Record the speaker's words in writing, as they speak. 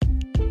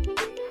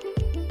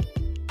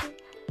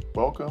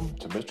Welcome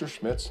to Mr.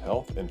 Schmidt's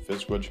Health and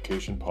Physical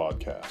Education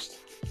Podcast.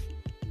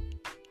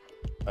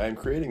 I am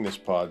creating this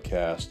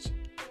podcast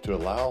to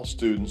allow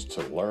students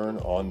to learn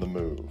on the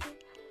move.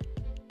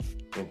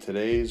 In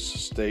today's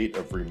state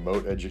of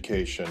remote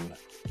education,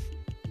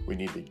 we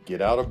need to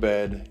get out of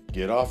bed,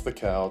 get off the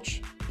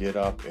couch, get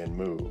up and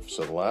move.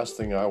 So the last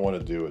thing I want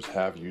to do is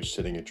have you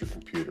sitting at your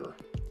computer.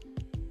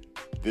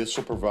 This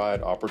will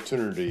provide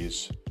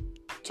opportunities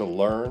to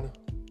learn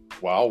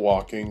while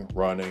walking,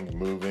 running,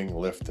 moving,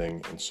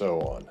 lifting, and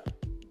so on.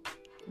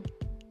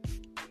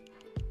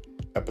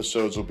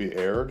 Episodes will be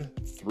aired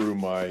through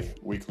my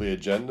weekly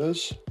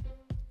agendas,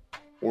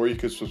 or you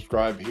could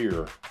subscribe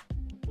here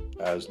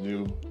as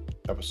new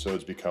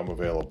episodes become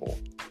available.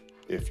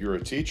 If you're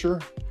a teacher,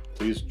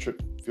 please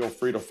feel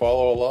free to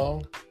follow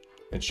along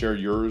and share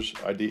your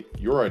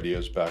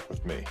ideas back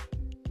with me.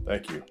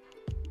 Thank you.